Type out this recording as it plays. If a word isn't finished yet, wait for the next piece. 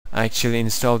actually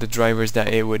install the drivers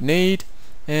that it would need,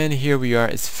 and here we are,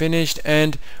 it's finished,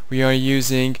 and we are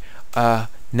using a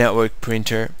network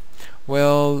printer.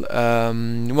 Well,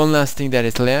 one last thing that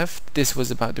is left. This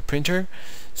was about the printer,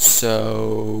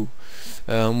 so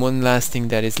one last thing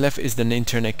that is left is the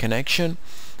internet connection.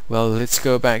 Well, let's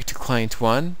go back to client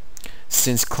 1.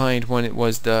 Since client 1 it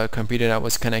was the computer that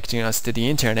was connecting us to the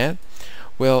internet.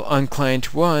 Well, on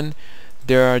client 1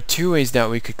 there are two ways that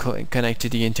we could connect to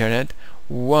the internet.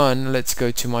 One, let's go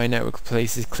to my network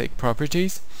places, click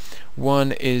properties.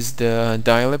 One is the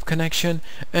dial-up connection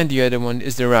and the other one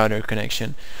is the router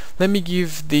connection. Let me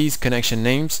give these connection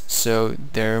names so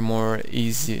they're more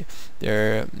easy,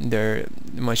 they're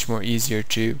much more easier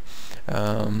to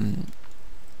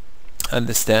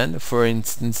understand. For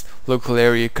instance, local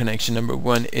area connection number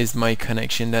 1 is my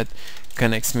connection that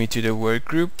connects me to the work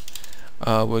group.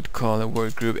 I would call it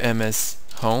work group MS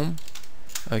home.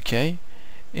 Okay,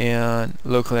 and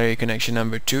local area connection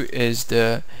number 2 is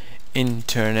the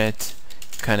internet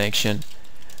connection.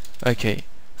 Okay,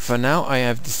 for now I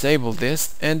have disabled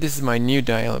this, and this is my new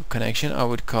dial-up connection. I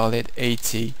would call it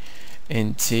AT&T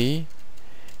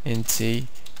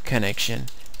connection.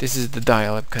 This is the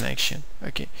dial-up connection.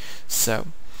 Okay, so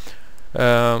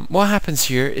what happens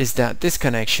here is that this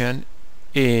connection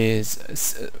is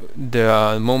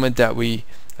the moment that we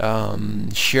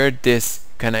shared this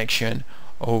connection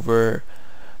over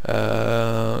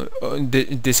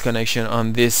this connection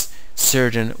on this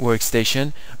certain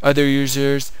workstation, other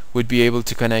users would be able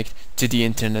to connect to the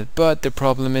internet. But the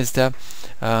problem is that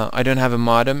I don't have a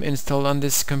modem installed on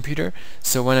this computer,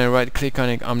 so when I right click on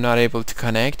it I'm not able to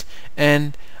connect,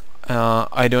 and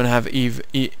I don't have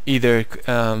either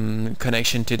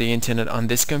connection to the internet on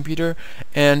this computer,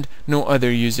 and no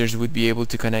other users would be able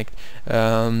to connect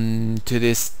to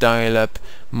this dial-up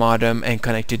modem and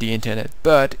connect to the internet.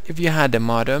 But if you had the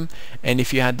modem and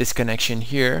if you had this connection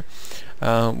here,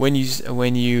 when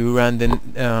you run the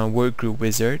workgroup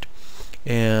wizard,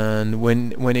 and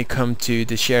when it comes to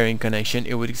the sharing connection,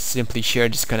 it would simply share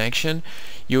this connection.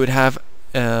 You would have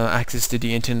access to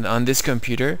the internet on this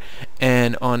computer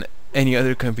and on any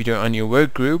other computer on your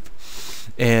work group,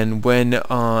 and when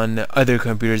on other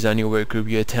computers on your work group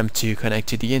you attempt to connect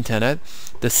to the internet,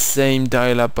 the same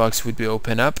dial-up box would be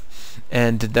open up,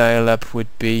 and the dial-up would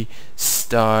be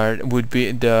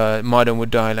the modem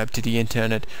would dial up to the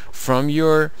internet from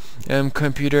your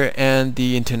computer, and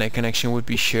the internet connection would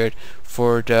be shared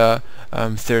for the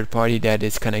third party that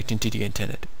is connecting to the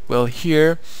internet. Well,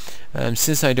 here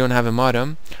since I don't have a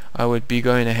modem, I would be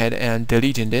going ahead and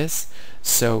deleting this.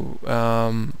 So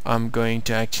I'm going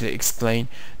to actually explain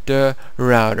the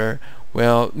router.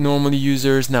 Well, normally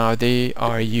users now, they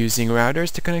are using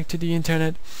routers to connect to the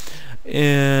internet,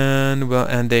 and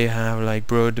they have like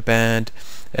broadband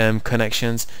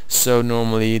connections, so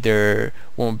normally there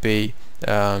won't be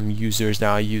users that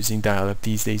are using dial-up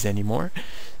these days anymore.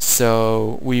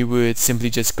 So we would simply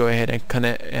just go ahead and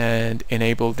connect and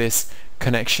enable this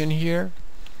connection here,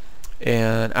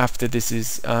 and after this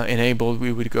is enabled,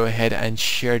 we would go ahead and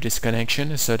share this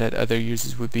connection so that other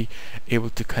users would be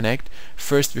able to connect.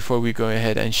 First, before we go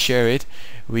ahead and share it,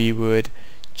 we would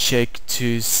check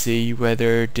to see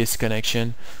whether this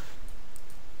connection,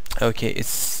 okay,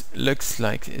 it looks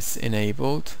like it's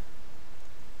enabled.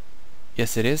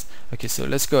 Yes, it is. Okay, so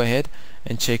let's go ahead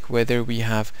and check whether we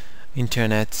have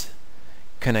internet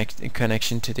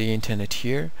connection to the internet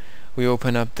here. We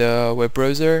open up the web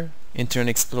browser, Internet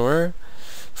Explorer.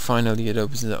 Finally it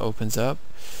opens up,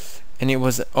 and it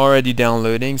was already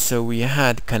downloading, so we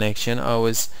had connection.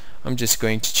 I'm just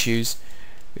going to choose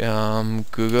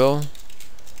Google,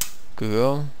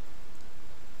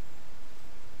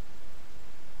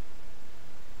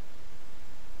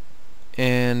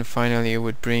 and finally it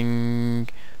would bring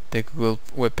the Google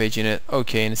web page in it.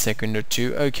 Okay, in a second or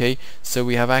two. Okay, so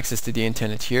we have access to the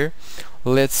internet here.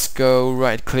 Let's go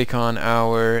right click on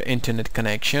our internet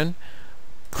connection,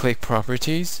 click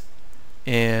properties,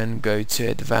 and go to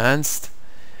advanced,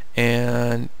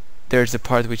 and there's a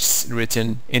part which is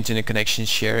written internet connection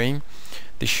sharing.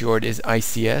 The short is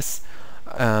ICS.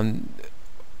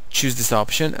 Choose this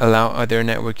option, allow other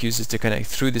network users to connect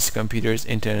through this computer's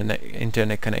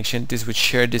internet connection. This would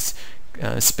share this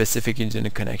specific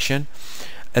internet connection.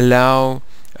 Allow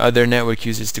other network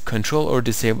users to control or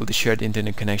disable the shared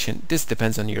internet connection. This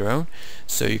depends on your own,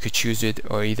 so you could choose it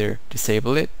or either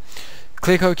disable it.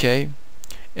 Click OK,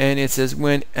 and it says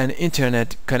when an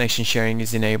internet connection sharing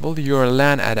is enabled, your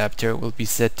LAN adapter will be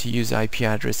set to use IP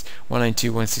address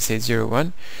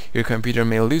 192.168.0.1. Your computer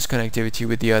may lose connectivity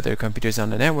with the other computers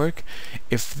on the network.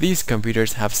 If these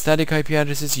computers have static IP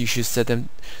addresses, you should set them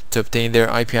to obtain their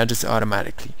IP address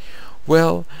automatically.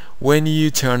 Well, when you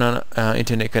turn on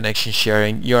internet connection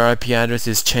sharing, your IP address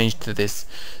is changed to this.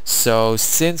 So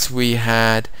since we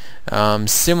had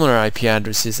similar IP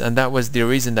addresses, and that was the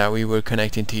reason that we were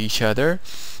connecting to each other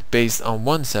based on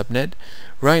one subnet,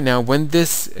 right now when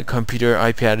this computer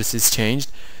IP address is changed,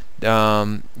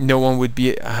 no one would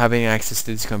be having access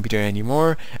to this computer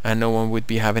anymore, and no one would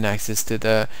be having access to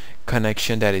the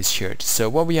connection that is shared. So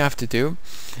what we have to do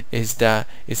is that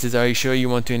it says, are you sure you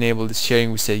want to enable this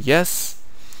sharing? We say yes,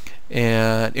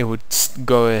 and it would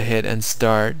go ahead and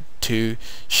start to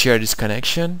share this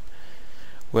connection.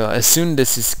 Well, as soon as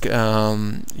this is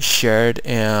shared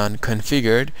and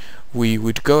configured, we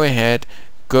would go ahead,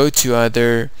 go to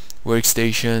other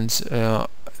workstations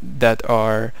that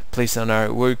are placed on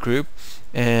our work group,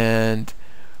 and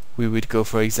we would go,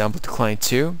 for example, to client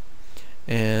 2,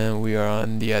 and we are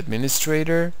on the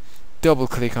administrator. Double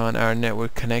click on our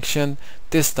network connection.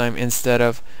 This time, instead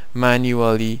of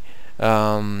manually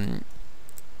configuring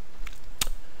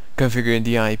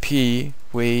the IP,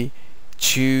 we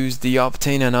choose the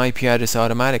obtain an IP address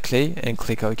automatically and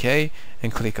click OK,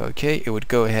 and click OK. It would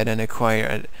go ahead and acquire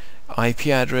an IP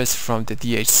address from the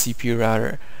DHCP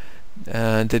router,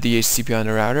 the DHCP on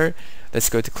the router. Let's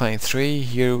go to client 3.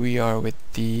 Here we are with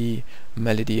the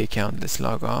Melody account. Let's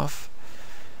log off.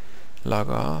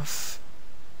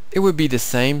 It would be the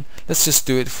same. Let's just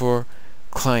do it for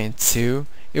client 2.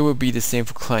 It would be the same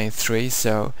for client 3,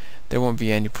 so there won't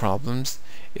be any problems.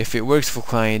 If it works for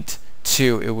client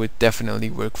 2, it would definitely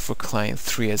work for client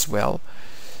 3 as well.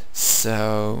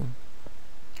 So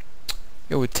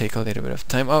it would take a little bit of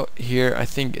time. Oh, here I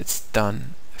think it's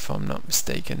done, if I'm not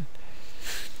mistaken.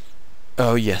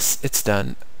 Oh yes, it's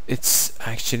done. It's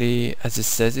actually, as it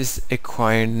says, is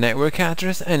acquire network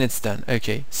address, and it's done.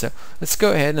 Okay, so let's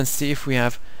go ahead and see if we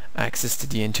have access to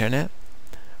the internet.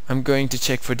 I'm going to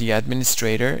check for the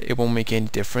administrator. It won't make any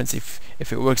difference. If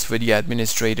it works for the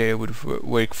administrator, it would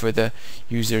work for the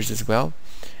users as well.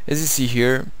 As you see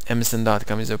here,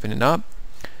 msn.com is opening up,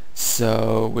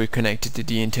 so we're connected to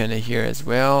the internet here as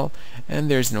well, and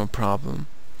there's no problem.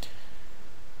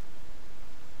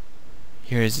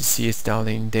 Here, as you see, it's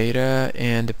downloading data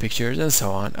and the pictures and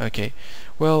so on. Okay,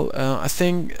 well, I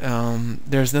think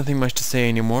there's nothing much to say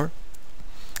anymore,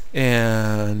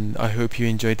 and I hope you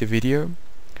enjoyed the video.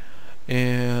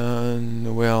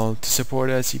 And well, to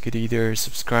support us, you could either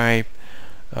subscribe,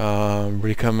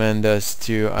 recommend us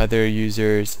to other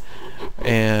users,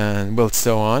 and well,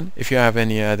 so on. If you have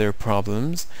any other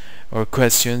problems or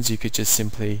questions, you could just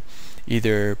simply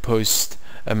either post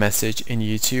a message in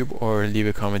YouTube or leave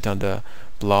a comment on the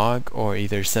blog, or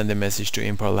either send a message to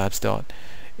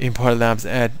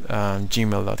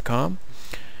importlabs@gmail.com.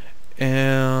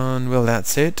 and well,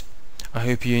 that's it. I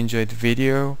hope you enjoyed the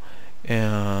video,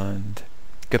 and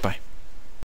goodbye.